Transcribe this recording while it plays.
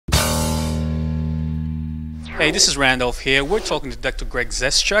Hey, this is Randolph here. We're talking to Dr. Greg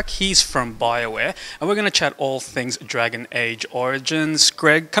Zeschuk. He's from BioWare, and we're going to chat all things Dragon Age Origins.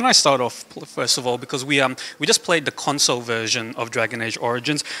 Greg, can I start off first of all, because we just played the console version of Dragon Age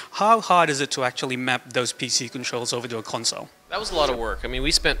Origins. How hard is it to actually map those PC controls over to a console? That was a lot of work. I mean,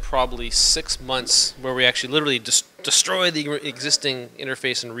 we spent probably 6 months where we actually literally just destroyed the existing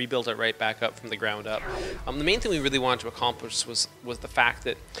interface and rebuilt it right back up from the ground up. The main thing we really wanted to accomplish was the fact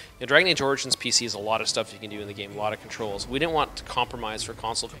that Dragon Age Origins PC is a lot of stuff you can do in the game, a lot of controls. We didn't want to compromise for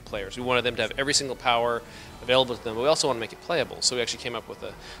console players. We wanted them to have every single power available to them, but we also want to make it playable. So we actually came up with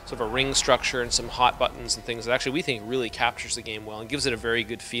a sort of a ring structure and some hot buttons and things that actually we think really captures the game well and gives it a very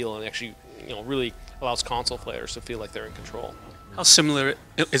good feel and actually really allows console players to feel like they're in control. How similar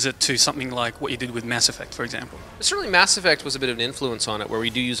is it to something like what you did with Mass Effect, for example? Certainly, Mass Effect was a bit of an influence on it, where we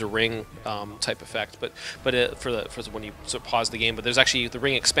do use a ring type effect, but for when you sort of pause the game. But there's actually the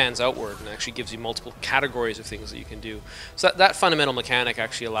ring expands outward and actually gives you multiple categories of things that you can do. So that fundamental mechanic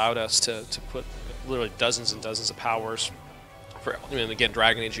actually allowed us to put literally dozens and dozens of powers. Again,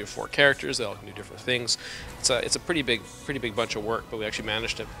 Dragon Age, you have 4 characters; they all can do different things. It's a pretty big bunch of work, but we actually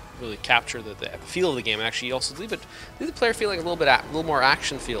managed to really capture the feel of the game and actually also leave the player feeling a little more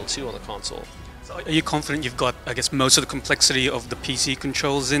action feel too on the console. So are you confident you've got, I guess, most of the complexity of the PC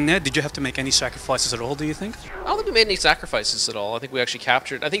controls in there? Did you have to make any sacrifices at all, do you think? I don't think we made any sacrifices at all. I think we actually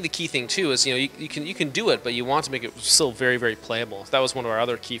captured. I think the key thing too is you can do it, but you want to make it still very, very playable. That was one of our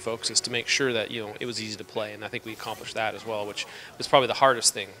other key focuses, to make sure that it was easy to play, and I think we accomplished that as well, which was probably the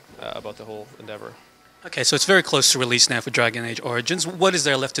hardest thing about the whole endeavor. Okay, so it's very close to release now for Dragon Age Origins. What is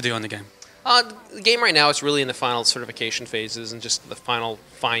there left to do on the game? The game right now is really in the final certification phases and just the final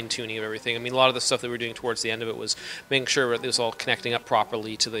fine-tuning of everything. I mean, a lot of the stuff that we were doing towards the end of it was making sure it was all connecting up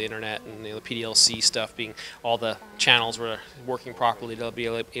properly to the internet, and the PDLC stuff being all the channels were working properly to be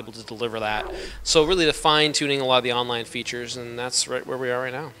able to deliver that. So really the fine-tuning a lot of the online features, and that's right where we are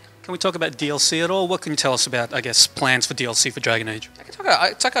right now. Can we talk about DLC at all? What can you tell us about, I guess, plans for DLC for DragonAge? I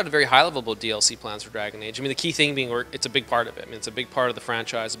can talk at a very high level about DLC plans for Dragon Age. I mean, the key thing being it's a big part of it. I mean, it's a big part of the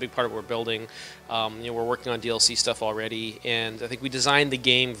franchise, a big part of what we're building. We're working on DLC stuff already, and I think we designed the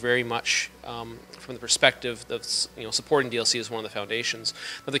game very much from the perspective of supporting DLC as one of the foundations.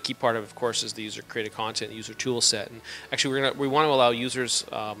 Another key part of course, is the user-created content, user tool set, and actually we want to allow users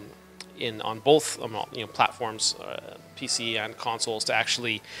on both platforms, PC and consoles, to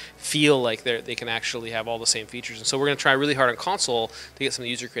actually feel like they can actually have all the same features. And so we're going to try really hard on console to get some of the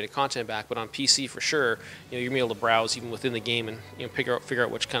user-created content back, but on PC for sure, you're going to be able to browse even within the game and figure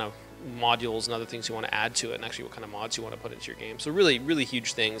out which kind of modules and other things you want to add to it, and actually what kind of mods you want to put into your game. So really, really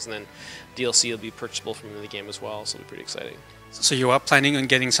huge things, and then DLC will be purchasable from the game as well, so it'll be pretty exciting. So you are planning on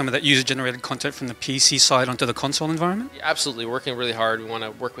getting some of that user-generated content from the PC side onto the console environment? Yeah, absolutely. We're working really hard. We want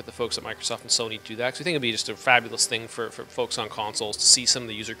to work with the folks at Microsoft and Sony to do that, because we think it'd be just a fabulous thing for folks on consoles to see some of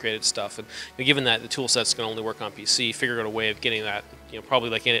the user-created stuff. And given that the tool set's going to only work on PC, figure out a way of getting that, probably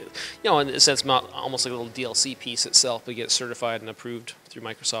like in it, in a sense, not almost like a little DLC piece itself, but get it certified and approved through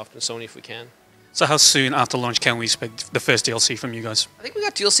Microsoft and Sony if we can. So how soon after launch can we expect the first DLC from you guys? I think we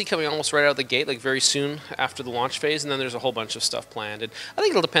got DLC coming almost right out of the gate, like very soon after the launch phase, and then there's a whole bunch of stuff planned. And I think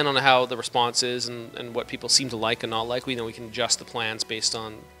it'll depend on how the response is and what people seem to like and not like. We can adjust the plans based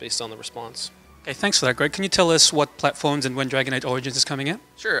on the response. Okay, thanks for that, Greg. Can you tell us what platforms and when Dragon Age Origins is coming out?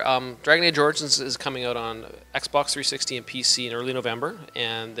 Sure. Dragon Age Origins is coming out on Xbox 360 and PC in early November,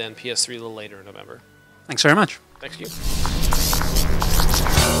 and then PS3 a little later in November. Thanks very much. Thank you.